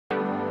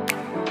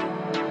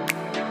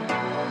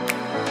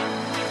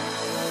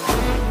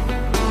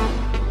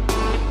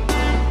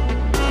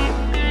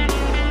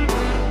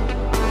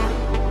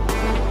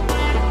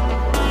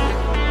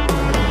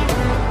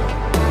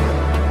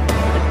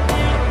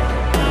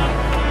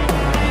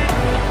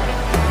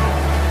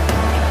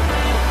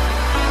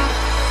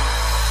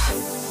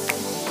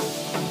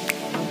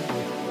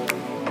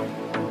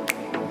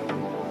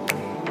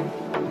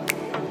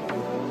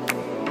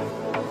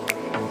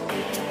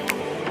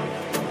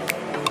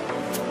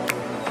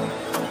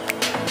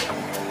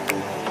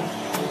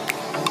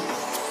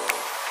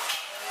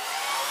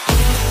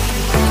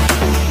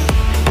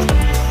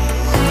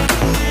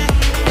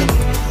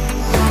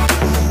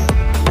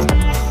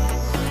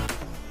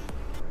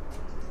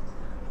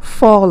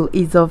Fall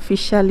is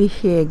officially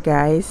here,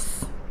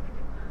 guys.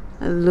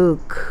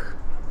 Look,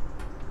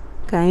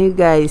 can you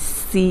guys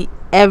see?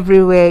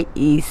 Everywhere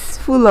is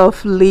full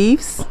of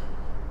leaves,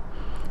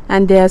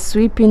 and they are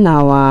sweeping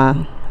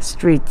our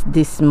street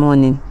this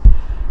morning.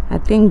 I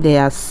think they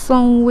are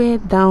somewhere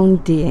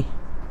down there.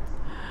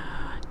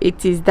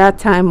 It is that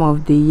time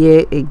of the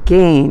year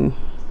again.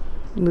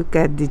 Look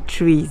at the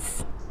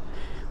trees,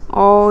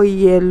 all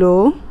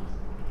yellow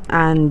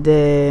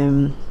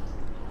and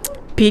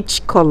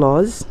peach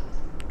colors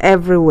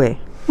everywhere.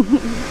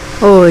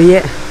 Oh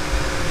yeah,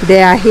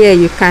 they are here.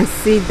 You can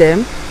see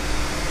them.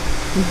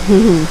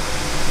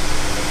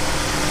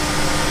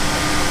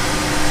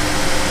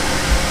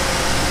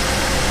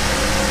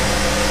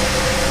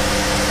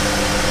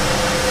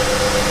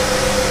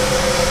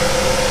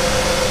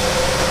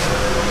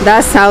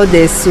 That's how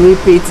they sweep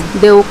it.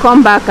 They will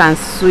come back and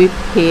sweep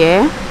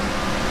here.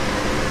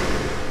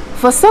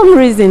 For some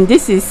reason,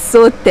 this is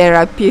so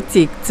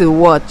therapeutic to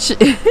watch.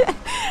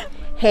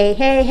 Hey,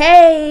 hey,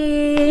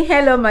 hey!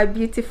 Hello, my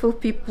beautiful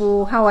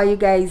people. How are you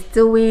guys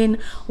doing?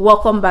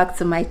 Welcome back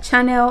to my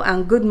channel,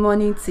 and good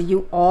morning to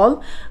you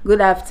all.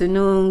 Good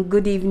afternoon,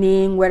 good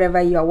evening,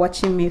 wherever you are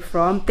watching me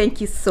from.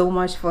 Thank you so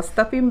much for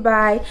stopping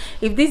by.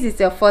 If this is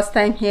your first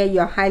time here,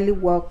 you're highly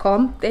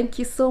welcome. Thank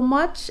you so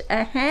much.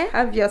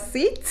 Have your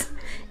seat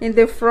in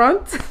the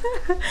front.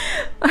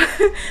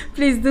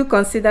 Please do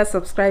consider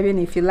subscribing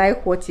if you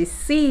like what you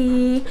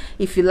see.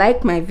 If you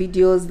like my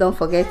videos, don't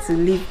forget to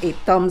leave a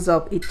thumbs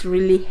up. It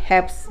really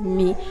helps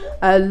me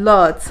a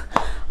lot.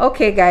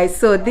 Okay guys,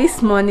 so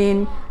this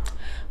morning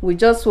we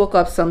just woke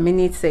up some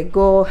minutes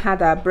ago,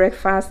 had our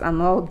breakfast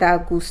and all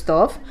that good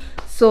stuff.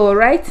 So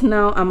right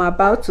now I'm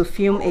about to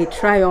film a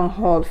try on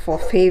haul for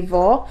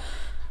Favour.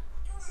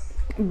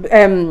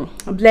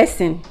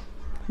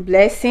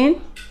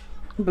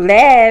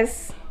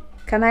 Bless.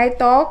 Can I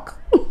talk?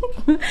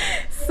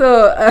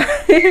 So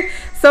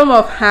some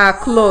of her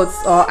clothes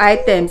or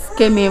items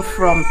came in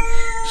from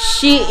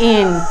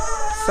Shein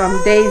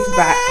some days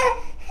back.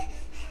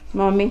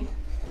 Mommy.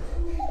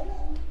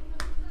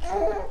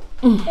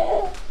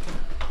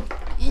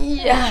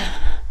 Yeah.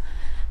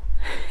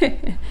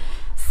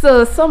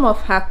 So some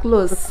of her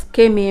clothes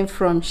came in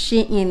from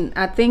Shein,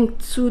 I think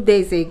 2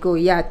 days ago.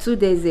 Yeah, 2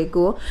 days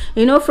ago.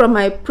 You know, from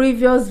my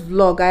previous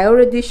vlog I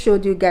already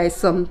showed you guys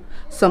some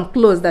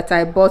clothes that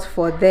I bought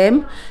for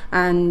them,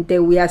 and they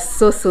were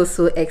so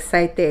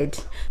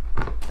excited.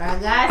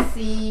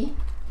 Aghazi,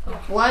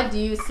 what do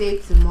you say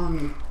to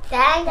mommy?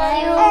 Thank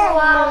you,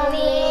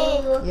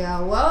 mommy.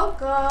 You're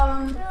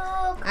welcome.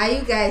 Are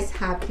you guys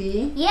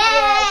happy?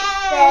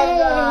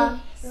 Yes.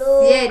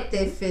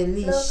 Siete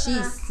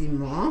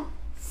felicissimo.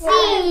 See.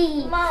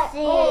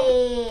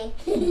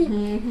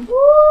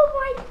 Oh,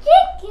 my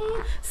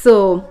chicken.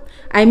 So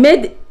I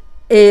made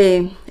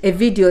a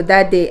video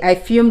that day. I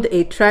filmed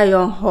a try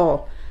on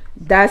haul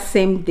that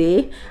same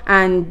day,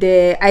 and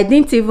I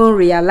didn't even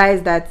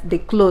realize that the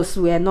clothes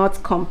were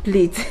not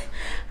complete.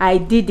 I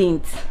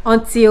didn't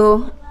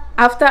until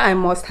after I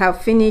must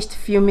have finished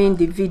filming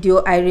the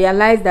video. I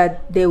realized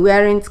that they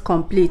weren't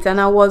complete, and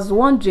I was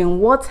wondering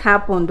what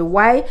happened.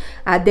 Why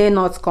are they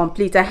not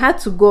complete? I had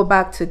to go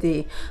back to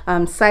the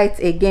site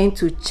again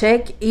to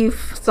check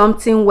if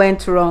something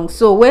went wrong.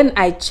 So when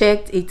I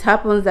checked, it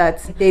happens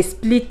that they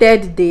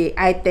splitted the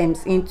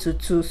items into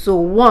two. So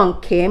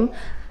one came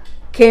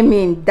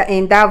in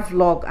that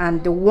vlog,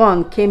 and the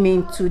one came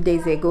in 2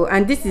 days ago,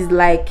 and this is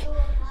like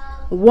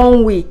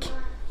 1 week.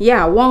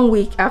 Yeah, 1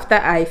 week after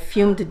I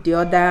filmed the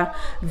other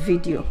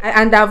video,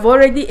 and I've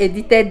already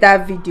edited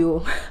that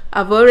video.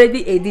 I've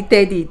already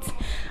edited it,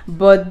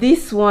 but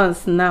these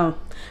ones now,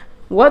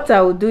 what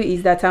I will do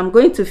is that I'm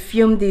going to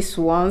film these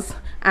ones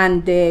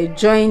and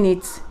join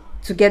it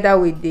together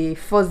with the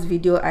first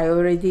video I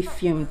already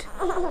filmed.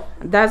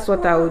 That's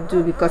what I will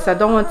do, because I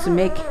don't want to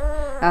make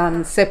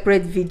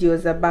separate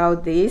videos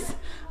about this.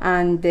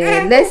 And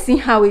let's see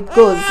how it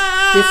goes.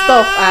 The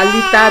stuff are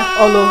littered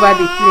all over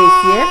the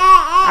place. Yeah,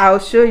 I'll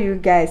show you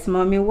guys.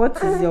 Mommy,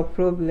 what is your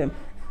problem?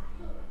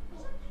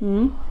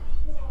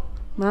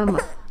 Mama,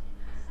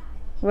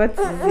 what is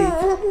it?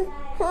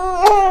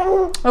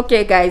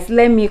 Okay guys,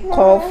 let me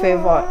call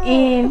Favour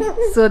in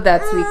so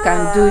that we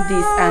can do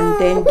this and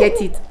then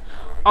get it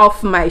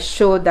off my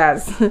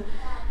shoulders.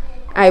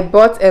 I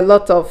bought a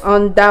lot of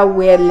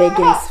underwear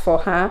leggings for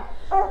her.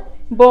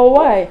 But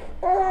why?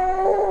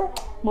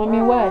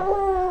 Mommy, why?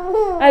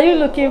 Are you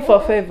looking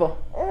for Favour?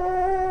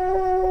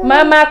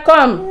 Mama,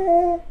 come.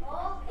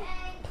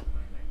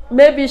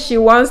 Maybe she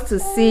wants to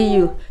see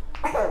you.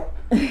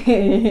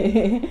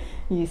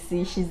 You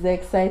see, she's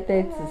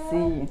excited to see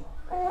you.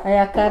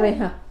 I carry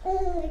her.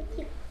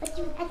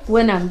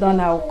 When I'm done,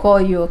 I'll call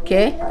you,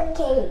 okay?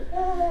 Okay.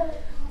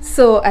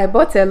 So I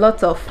bought a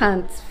lot of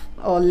pants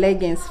or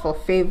leggings for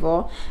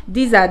Favour.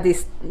 These are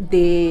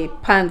the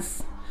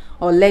pants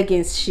or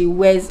leggings she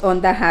wears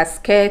under her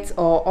skirt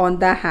or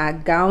under her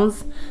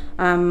gowns.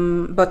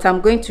 But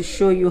I'm going to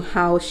show you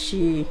how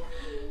she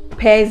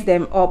pairs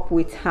them up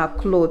with her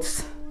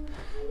clothes.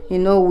 You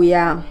know, we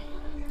are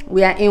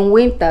in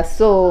winter,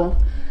 so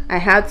I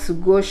had to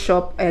go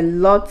shop a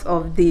lot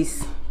of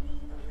this.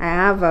 I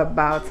have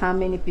about how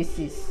many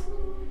pieces?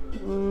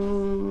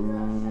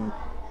 2,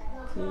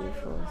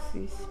 4,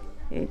 6,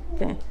 8,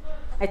 10.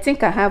 I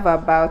think I have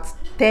about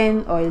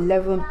 10 or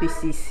 11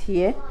 pieces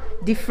here,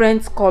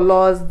 different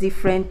colors,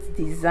 different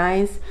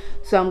designs.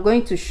 So I'm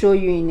going to show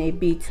you in a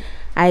bit.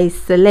 I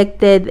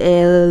selected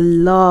a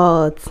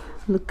lot.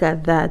 Look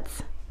at that,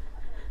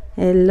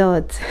 a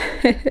lot.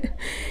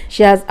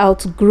 She has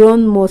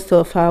outgrown most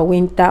of her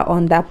winter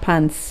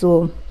underpants,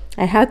 so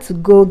I had to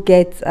go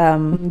get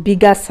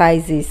bigger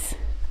sizes.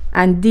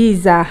 And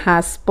these are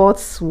her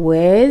sports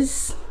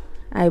wears.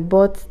 I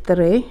bought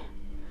 3.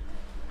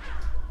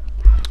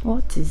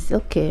 What is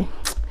okay?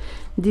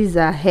 These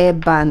are hair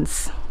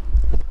bands.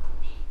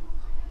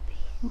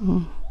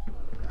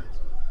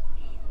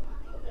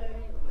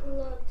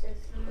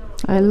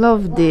 I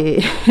love the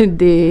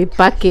the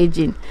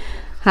packaging,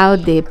 how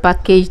they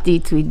packaged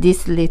it with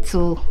this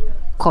little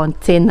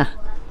container.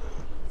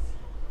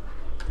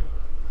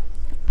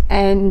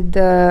 And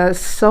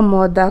some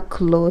other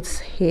clothes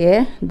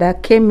here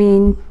that came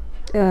in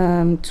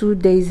 2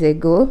 days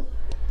ago.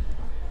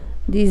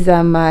 These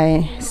are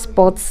my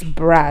sports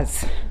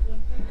bras.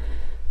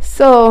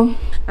 So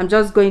I'm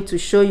just going to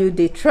show you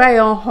the try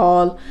on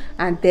haul,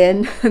 and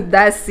then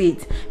that's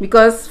it.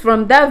 Because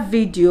from that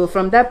video,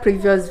 from that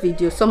previous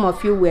video, some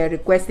of you were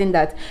requesting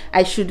that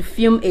I should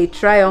film a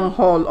try on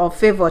haul of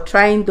Favour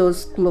trying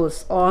those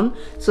clothes on,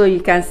 so you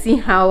can see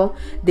how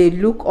they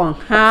look on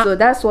her. So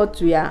that's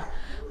what we are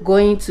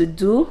going to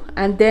do,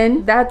 and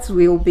then that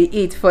will be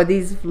it for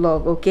this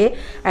vlog. Okay,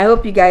 I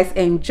hope you guys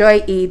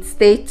enjoy it.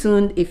 Stay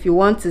tuned if you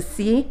want to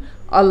see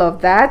all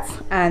of that,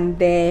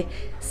 and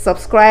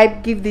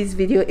subscribe, give this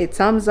video a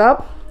thumbs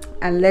up,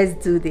 and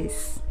let's do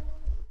this.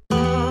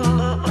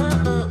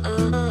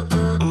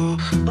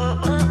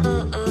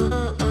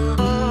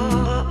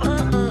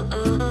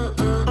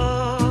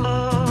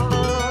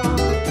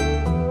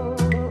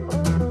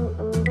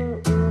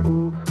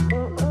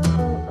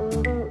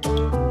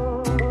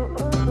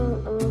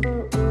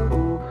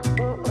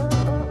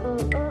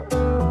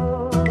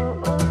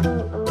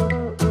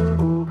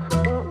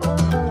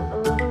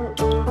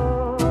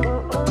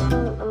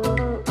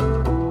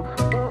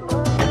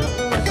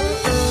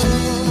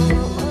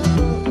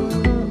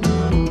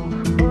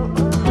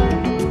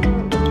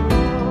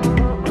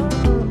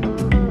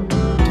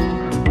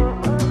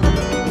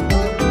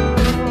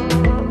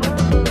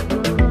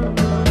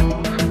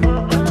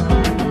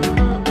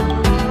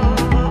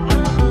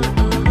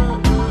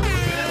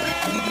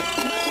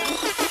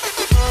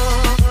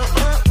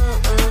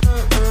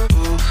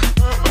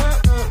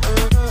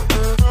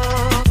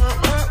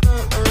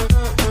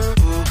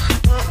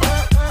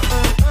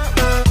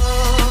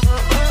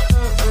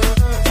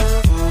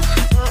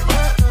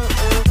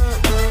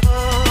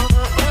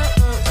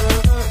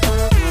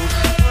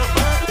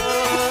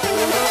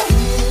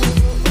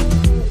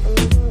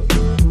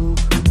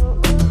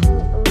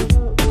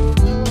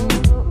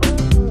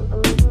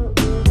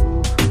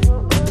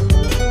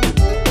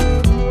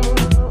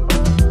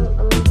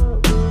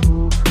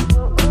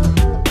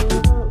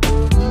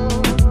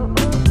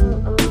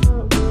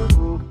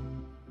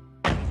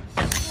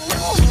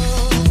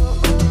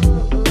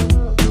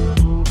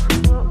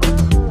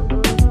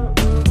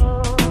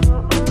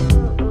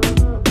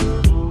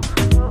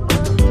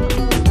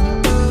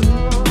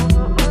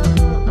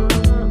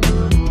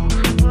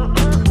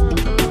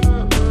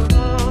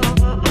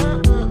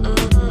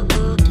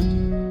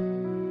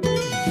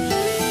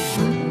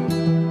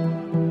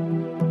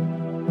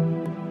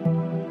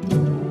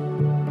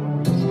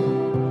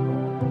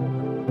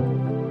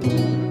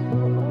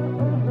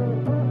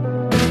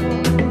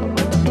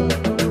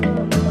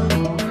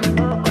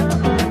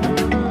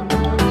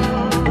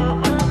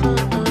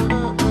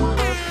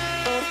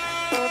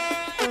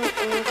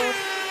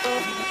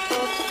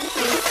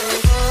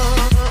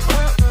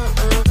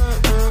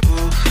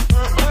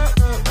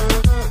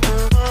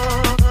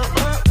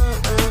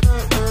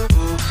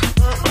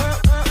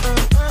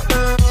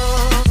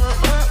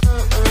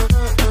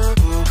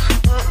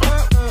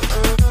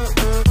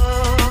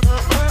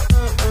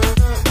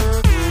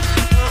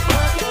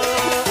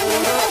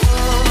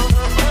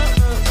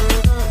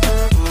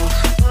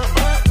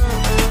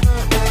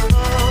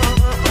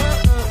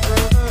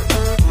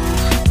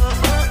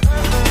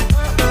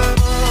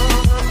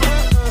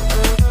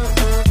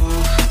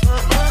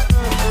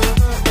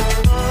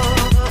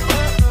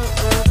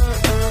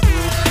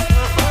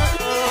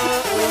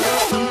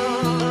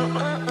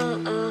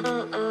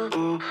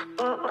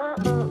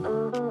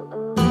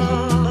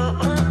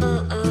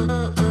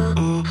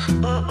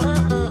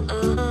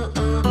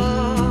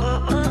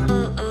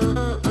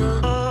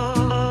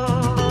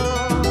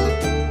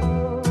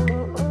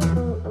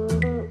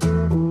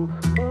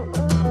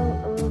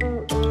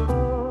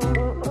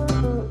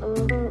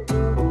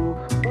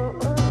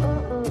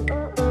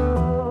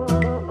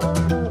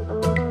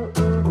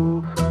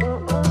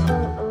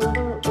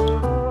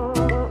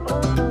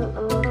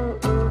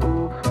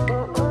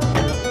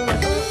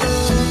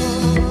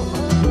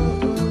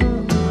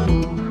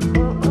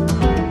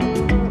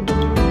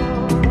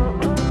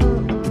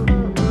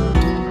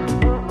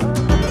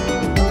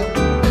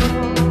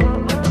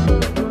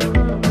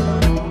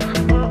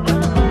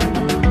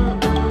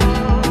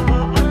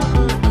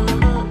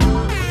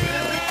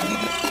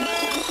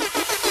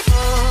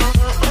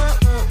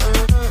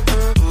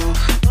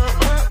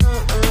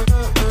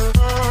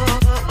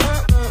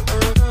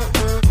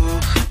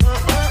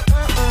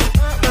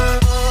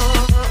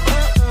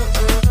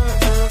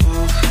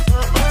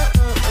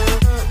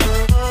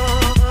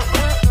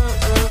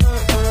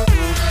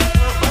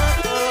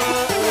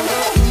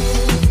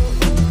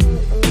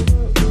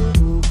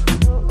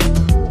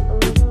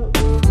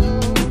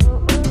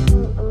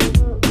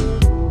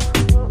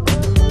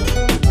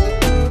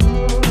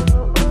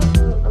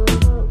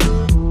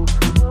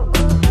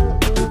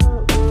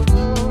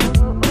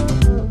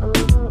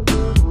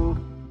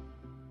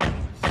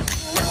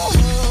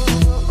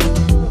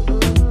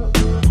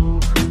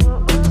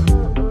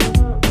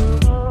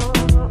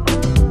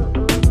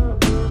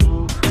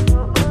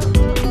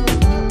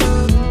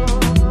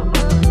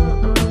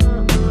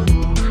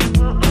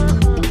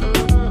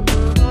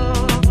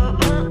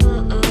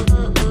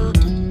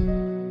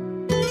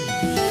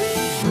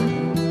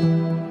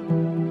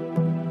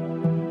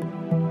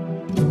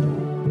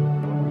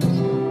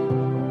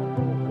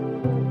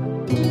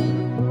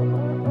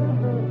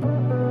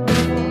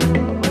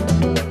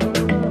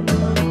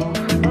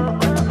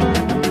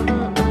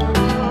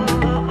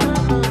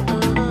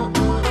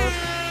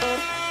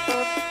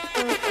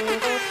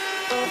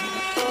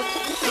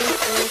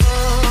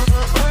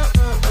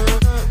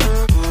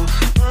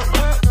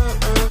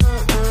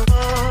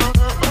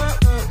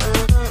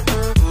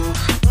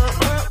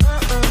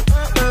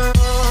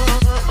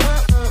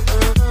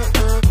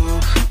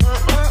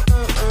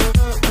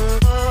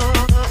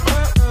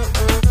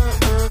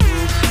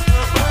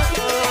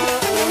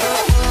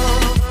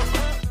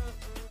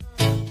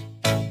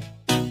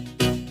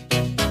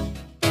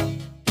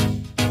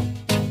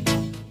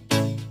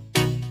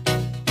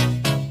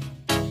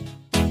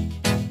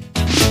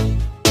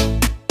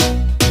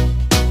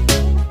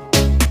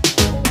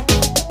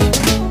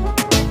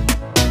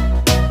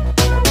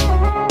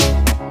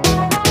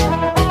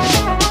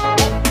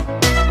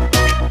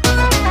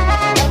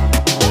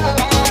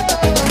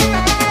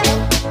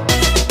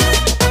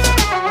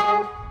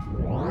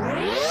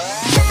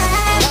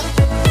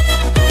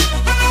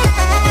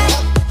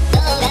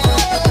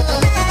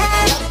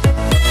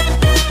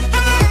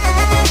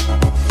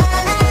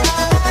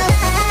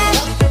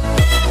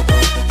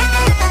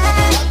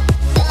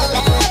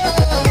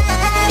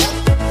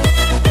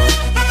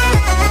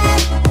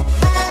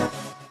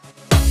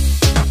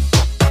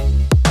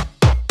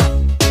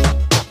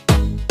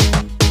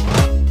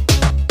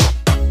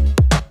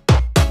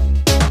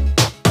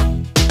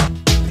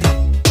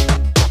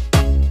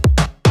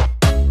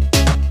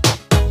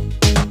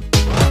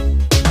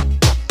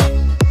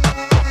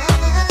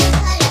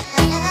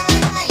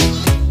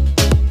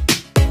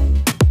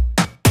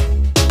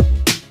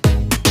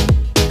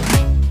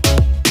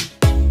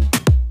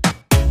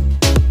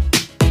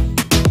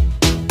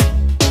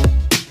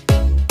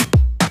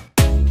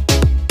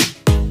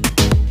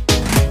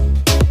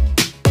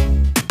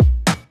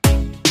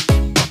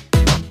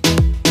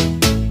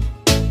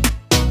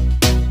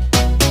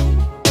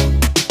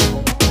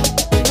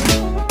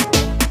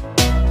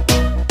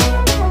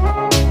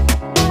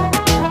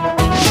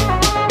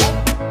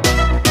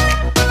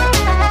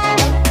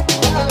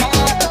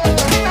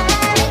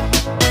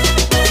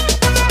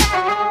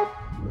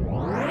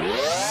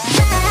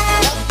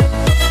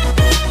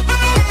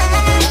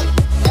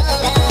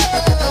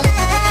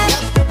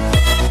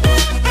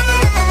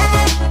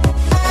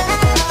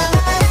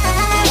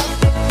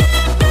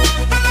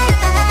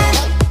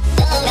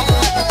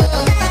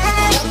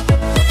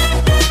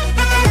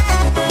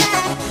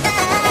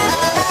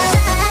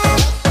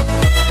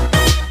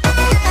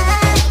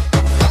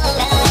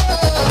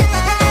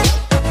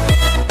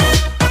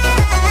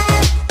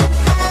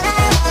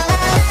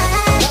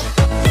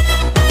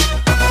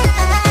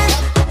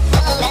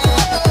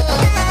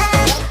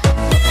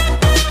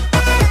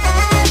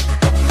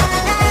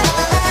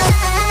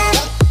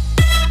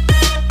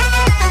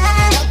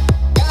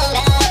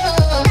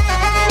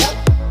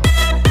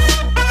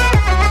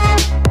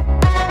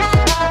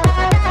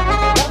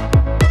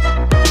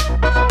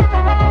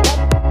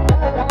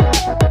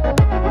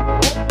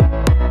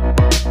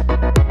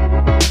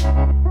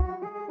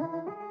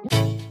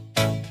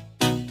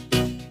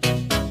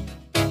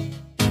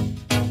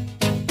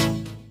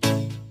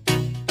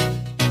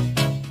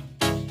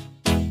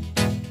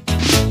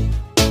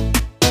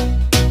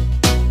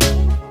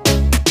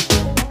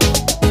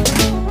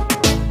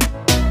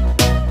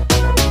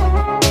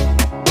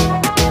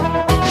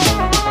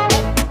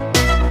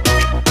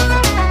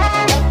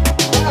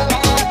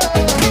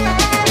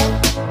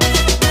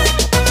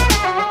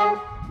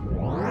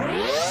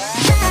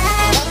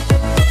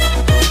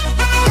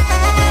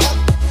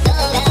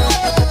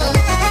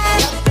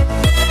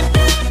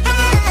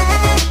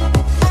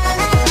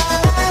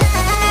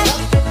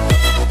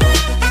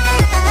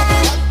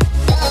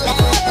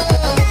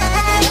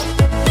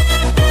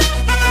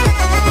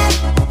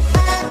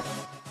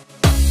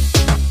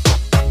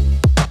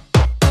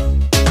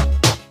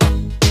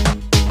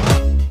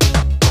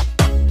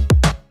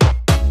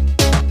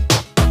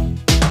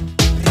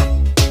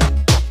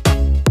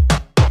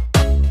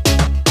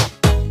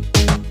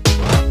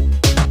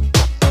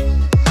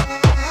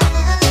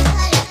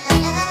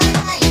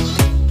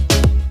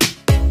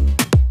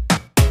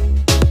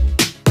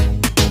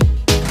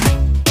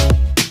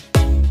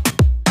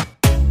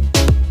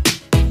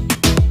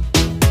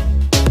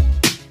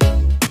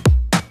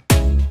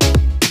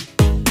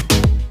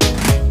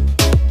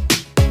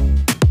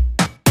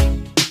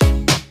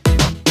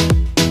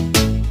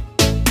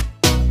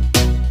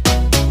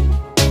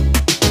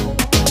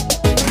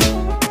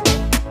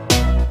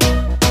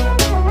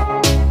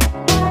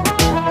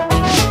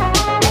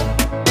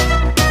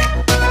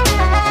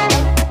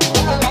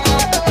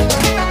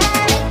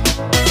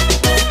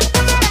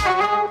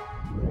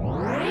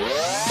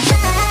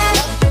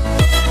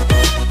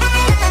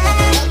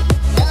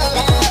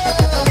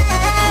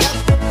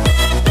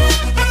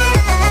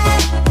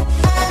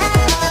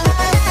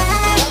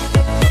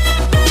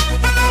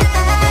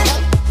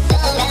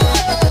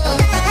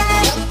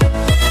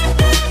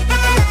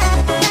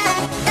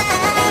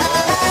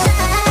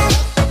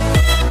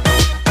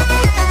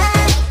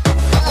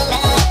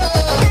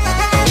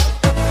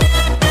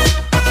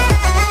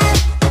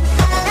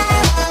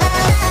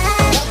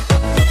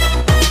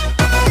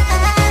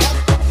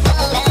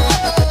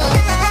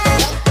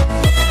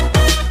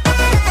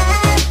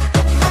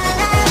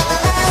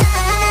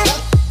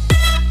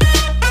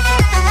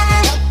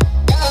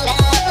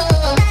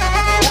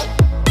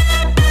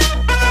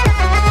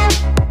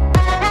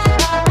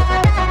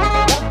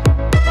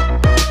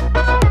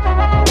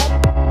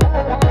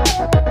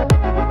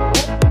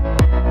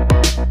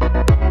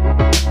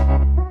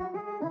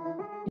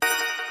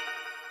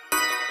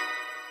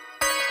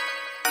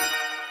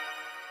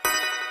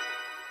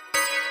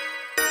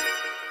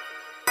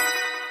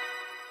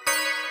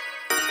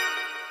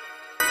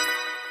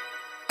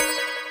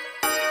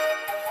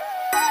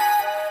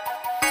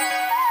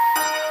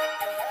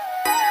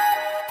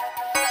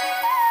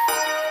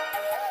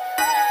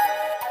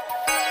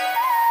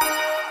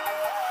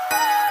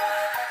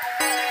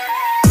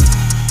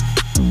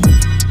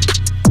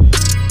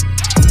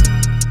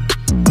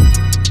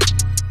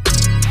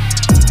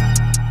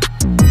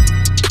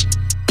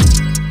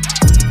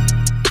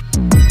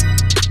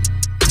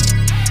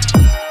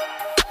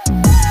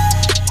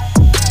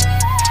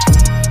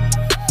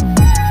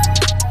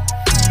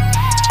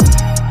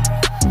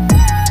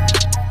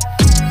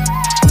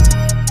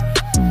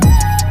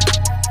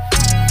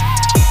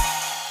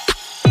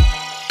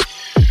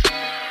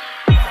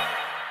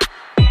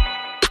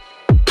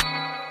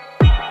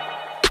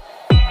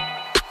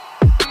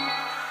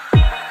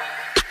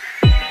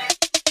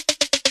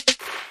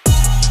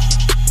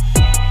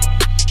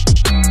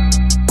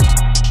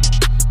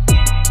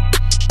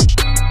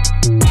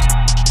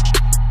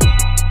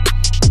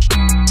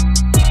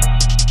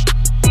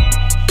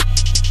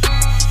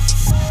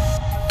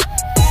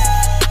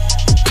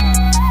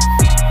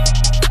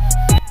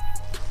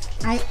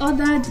 I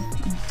ordered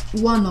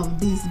one of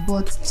these,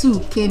 but two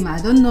came. I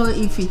don't know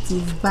if it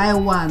is buy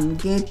one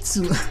get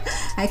two.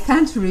 I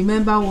can't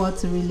remember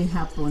what really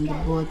happened,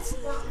 but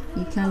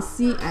you can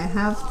see I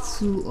have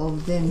two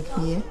of them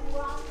here,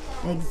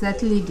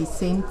 exactly the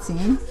same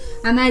thing,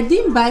 and I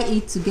didn't buy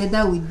it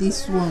together with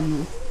this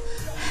one.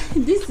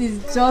 This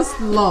is just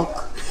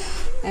luck.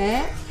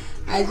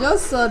 I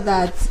just saw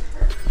that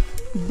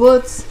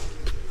both,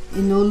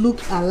 you know,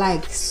 look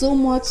alike, so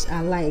much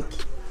alike.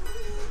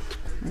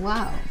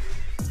 Wow.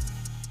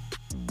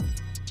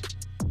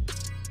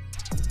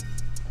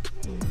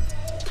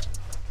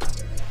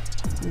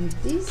 And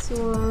this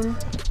one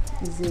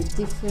is a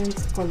different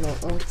color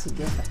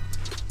altogether.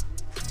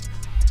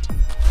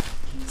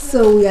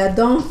 So we are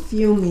done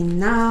filming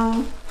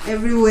now.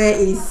 Everywhere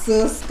is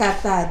so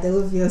scattered,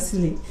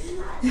 obviously.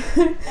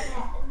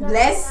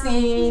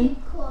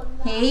 Blessing.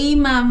 Hey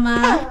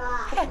mama.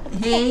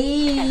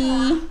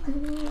 Hey.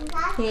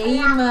 Hey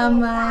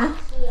mama.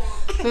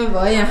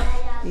 Favour,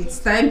 yeah. It's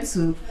time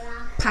to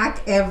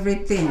pack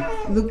everything.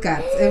 Look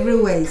at,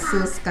 everywhere is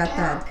so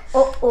scattered.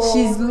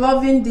 She's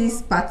loving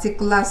this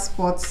particular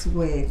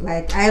sportswear.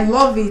 Like, I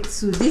love it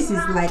too. This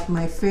is like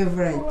my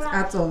favorite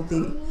out of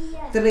the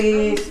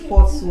 3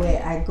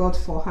 sportswear I got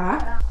for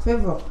her.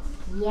 Favour.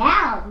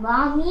 Yeah,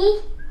 mommy.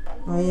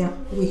 Oh yeah,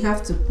 we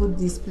have to put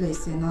this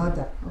place in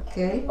order,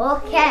 okay?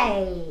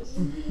 Okay.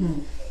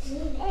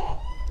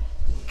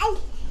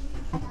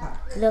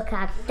 Look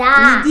at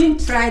that. We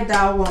didn't try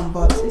that one,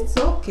 but it's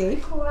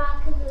okay.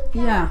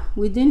 Yeah,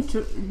 we didn't.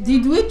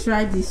 Did we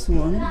try this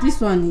one?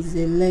 This one is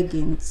a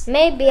leggings.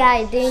 Maybe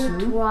I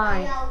didn't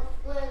try.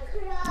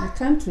 I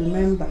can't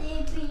remember.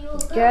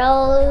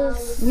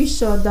 Girls.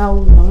 Which other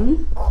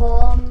one?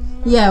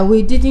 Come. Yeah,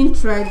 we didn't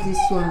try this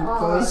one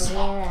because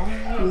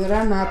Yeah. we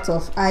ran out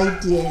of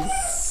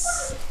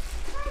ideas.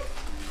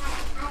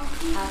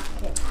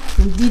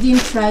 We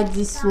didn't try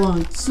this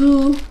one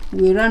too.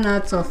 We ran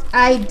out of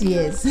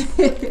ideas.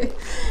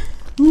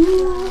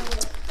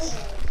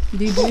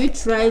 Did we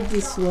try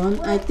this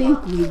one? I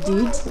think we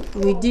did.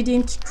 We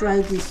didn't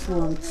try this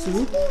one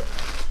too,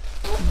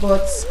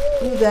 but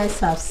you guys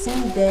have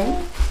seen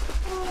them.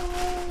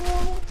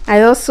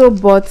 I also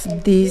bought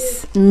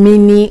these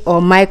mini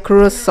or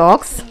micro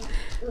socks.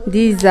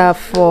 These are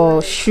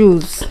for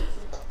shoes.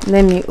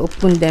 Let me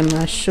open them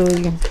and show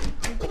you.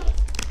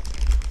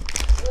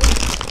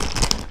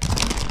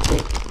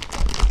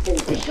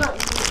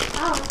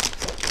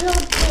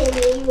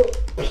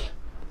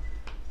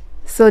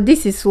 So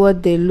this is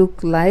what they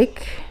look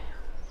like.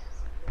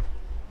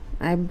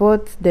 I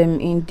bought them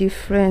in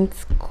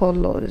different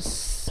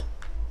colors.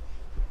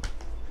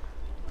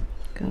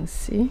 You can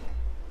see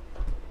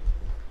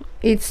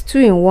it's 2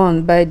 in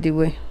 1, by the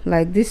way.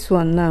 Like this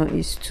one now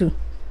is 2.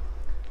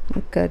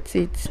 Look at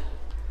it.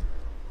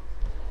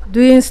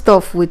 Doing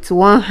stuff with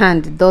one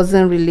hand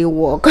doesn't really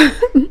work.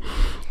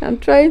 I'm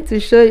trying to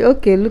show you.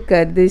 Okay, look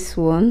at this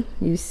one.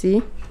 You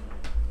see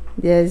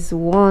there's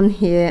one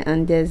here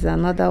and there's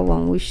another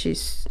one which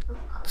is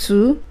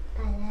 2.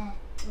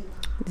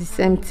 The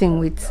same thing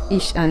with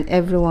each and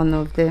every one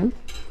of them.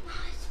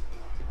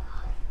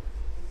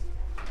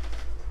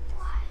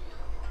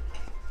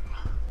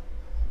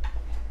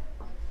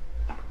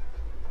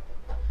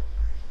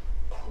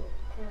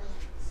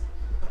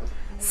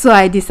 So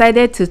I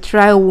decided to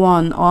try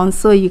one on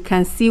so you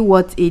can see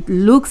what it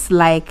looks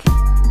like.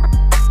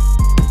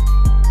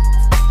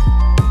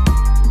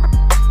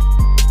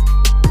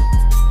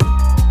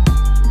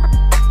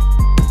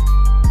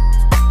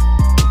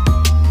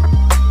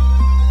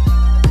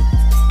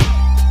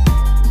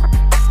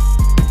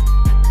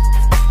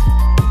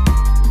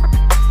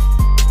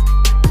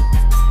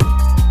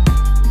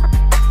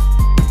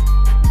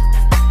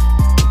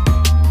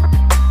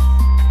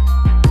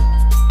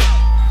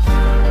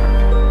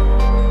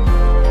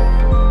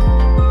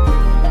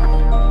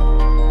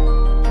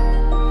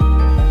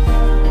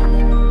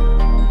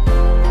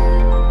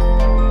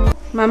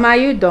 Mama, are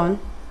you done?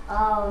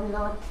 Oh,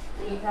 not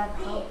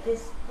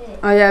this thing.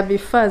 Oh yeah, be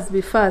fast,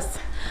 be fast.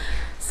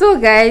 So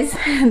guys,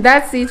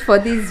 that's it for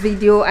this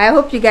video. I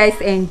hope you guys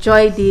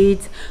enjoyed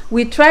it.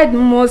 We tried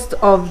most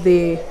of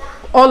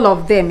all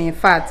of them in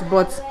fact,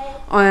 but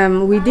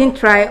we didn't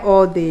try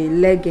all the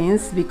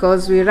leggings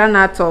because we ran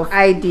out of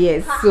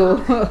ideas. So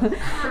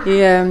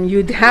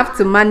you'd have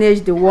to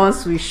manage the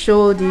ones we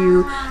showed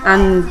you,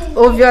 and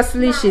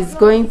obviously she's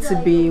going to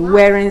be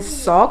wearing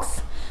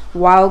socks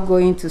while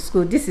going to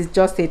school. This is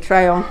just a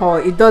try on haul.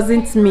 It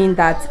doesn't mean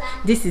that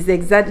this is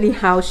exactly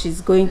how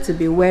she's going to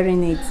be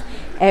wearing it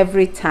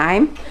every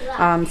time.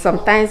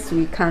 Sometimes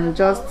we can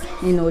just,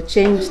 you know,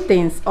 change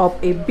things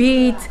up a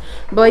bit.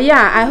 But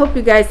yeah, I hope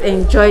you guys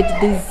enjoyed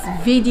this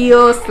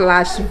video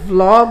slash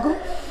vlog.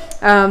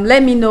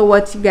 Let me know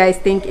what you guys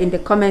think in the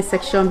comment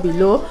section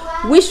below.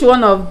 Which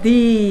one of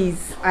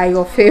these are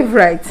your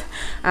favorite?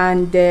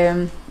 And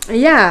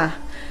yeah,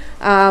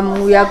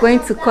 we are going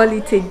to call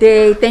it a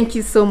day. Thank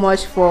you so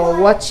much for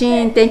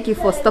watching. Thank you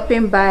for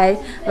stopping by.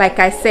 Like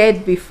I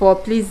said before,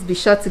 please be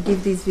sure to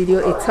give this video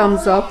a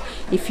thumbs up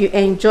if you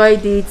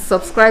enjoyed it.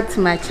 Subscribe to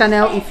my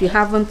channel if you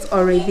haven't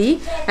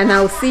already, and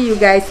I'll see you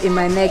guys in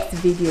my next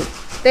video.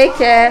 Take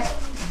care.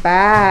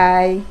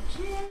 Bye.